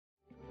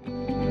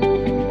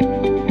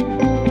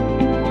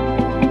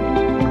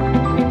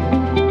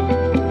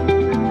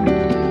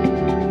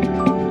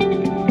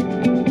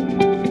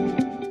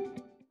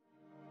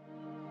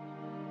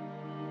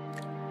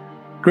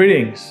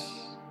Greetings.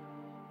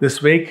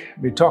 This week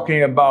we're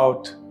talking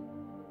about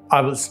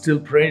I will still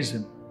praise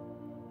Him.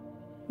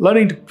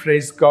 Learning to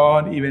praise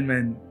God even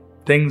when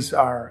things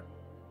are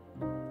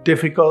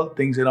difficult,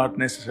 things are not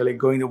necessarily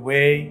going the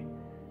way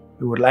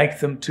we would like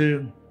them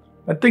to,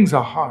 when things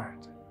are hard,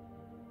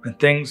 when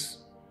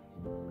things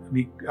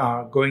we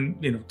are going,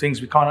 things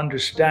we can't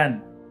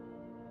understand.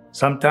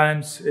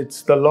 Sometimes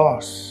it's the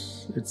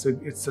loss,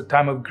 it's a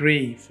time of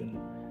grief and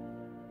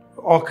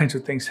all kinds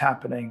of things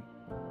happening.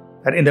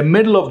 That in the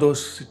middle of those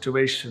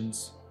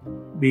situations,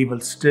 we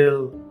will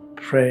still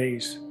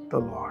praise the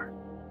Lord.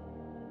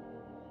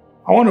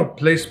 I want to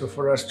place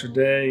before us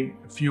today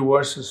a few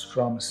verses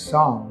from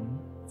Psalm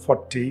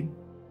 40.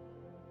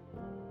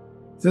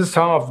 This is a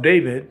Psalm of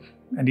David,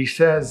 and he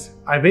says,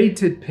 I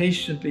waited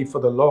patiently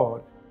for the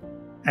Lord,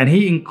 and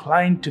He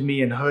inclined to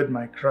me and heard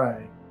my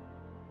cry.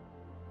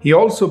 He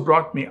also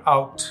brought me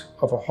out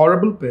of a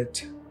horrible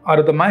pit, out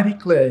of the mighty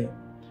clay,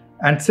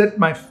 and set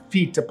my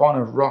feet upon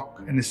a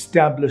rock and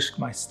established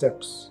my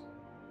steps.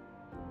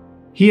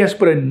 He has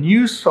put a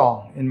new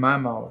song in my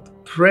mouth,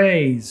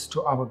 praise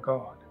to our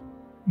God.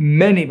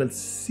 Many will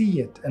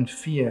see it and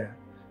fear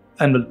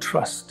and will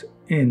trust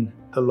in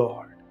the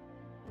Lord.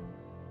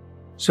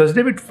 So as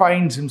David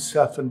finds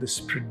himself in this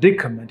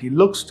predicament, he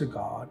looks to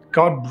God.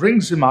 God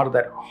brings him out of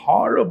that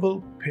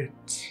horrible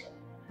pit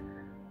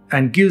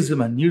and gives him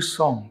a new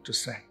song to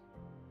sing.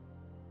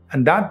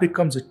 And that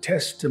becomes a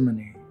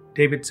testimony.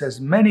 David says,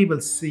 many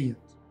will see it.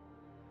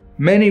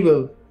 Many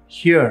will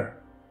hear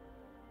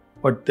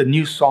what the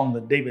new song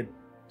that David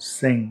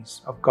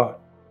sings of God.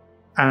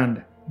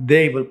 And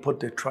they will put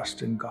their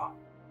trust in God.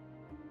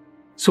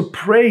 So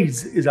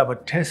praise is our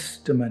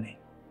testimony.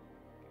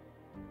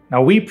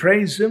 Now we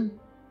praise Him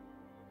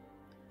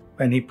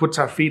when He puts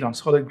our feet on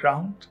solid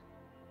ground.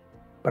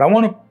 But I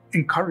want to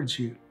encourage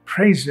you,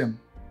 praise Him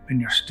when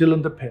you're still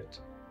in the pit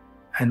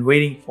and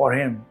waiting for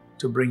Him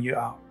to bring you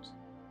out.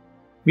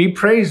 We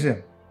praise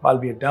Him while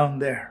we are down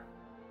there.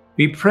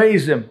 We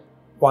praise Him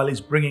while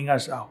He's bringing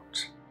us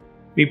out.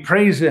 We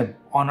praise Him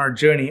on our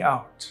journey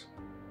out.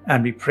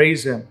 And we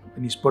praise Him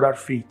when He's put our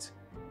feet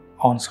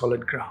on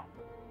solid ground.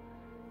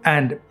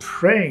 And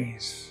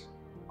praise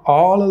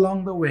all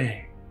along the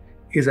way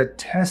is a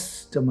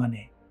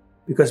testimony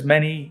because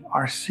many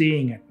are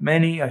seeing it,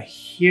 many are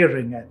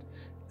hearing it,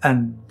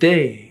 and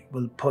they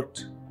will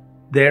put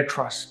their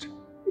trust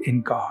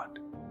in God.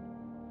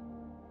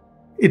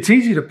 It's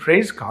easy to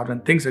praise God when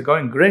things are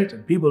going great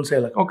and people say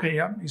okay,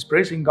 yeah, he's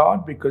praising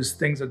God because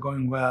things are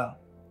going well.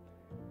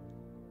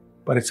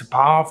 But it's a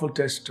powerful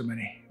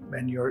testimony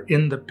when you're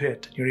in the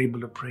pit and you're able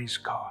to praise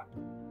God.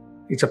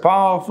 It's a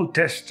powerful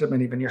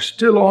testimony when you're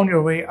still on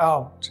your way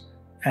out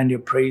and you're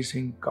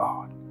praising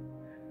God.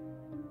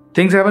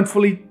 Things haven't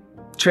fully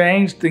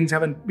changed, things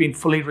haven't been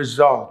fully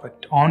resolved,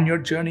 but on your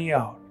journey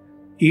out,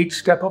 each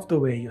step of the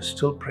way, you're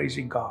still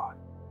praising God.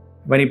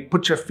 When you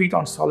put your feet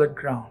on solid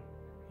ground,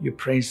 you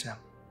praise Him.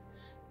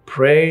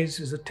 Praise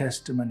is a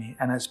testimony,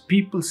 and as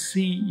people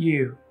see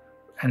you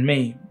and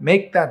me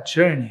make that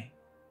journey,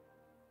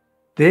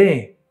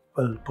 they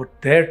will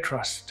put their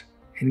trust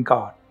in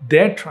God.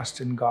 Their trust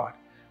in God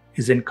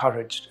is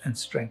encouraged and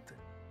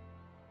strengthened.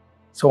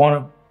 So I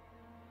want to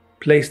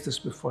place this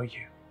before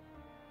you,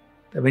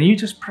 that when you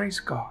just praise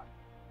God,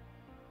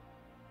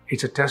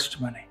 it's a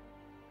testimony.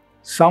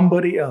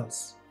 Somebody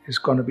else is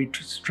going to be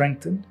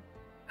strengthened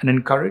and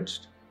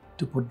encouraged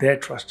to put their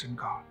trust in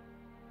God.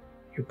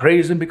 You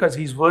praise Him because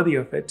He's worthy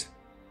of it,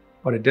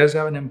 but it does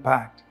have an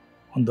impact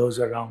on those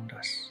around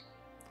us.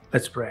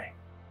 Let's pray.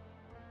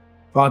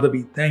 Father,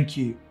 we thank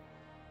You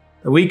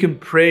that we can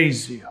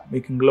praise You, we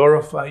can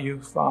glorify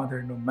You,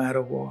 Father, no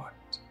matter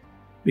what,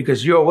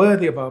 because You are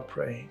worthy of our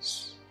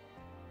praise.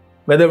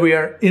 Whether we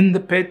are in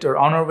the pit or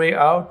on our way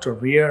out or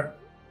we are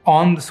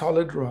on the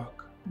solid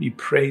rock, we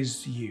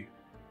praise You.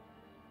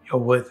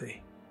 You're worthy.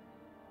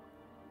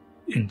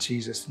 In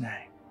Jesus'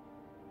 name,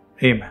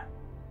 amen.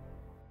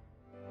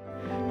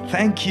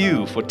 Thank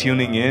you for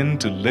tuning in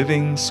to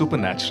Living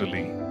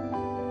Supernaturally.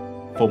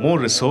 For more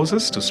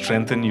resources to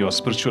strengthen your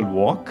spiritual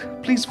walk,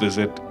 please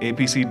visit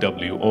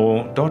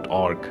apcwo.org.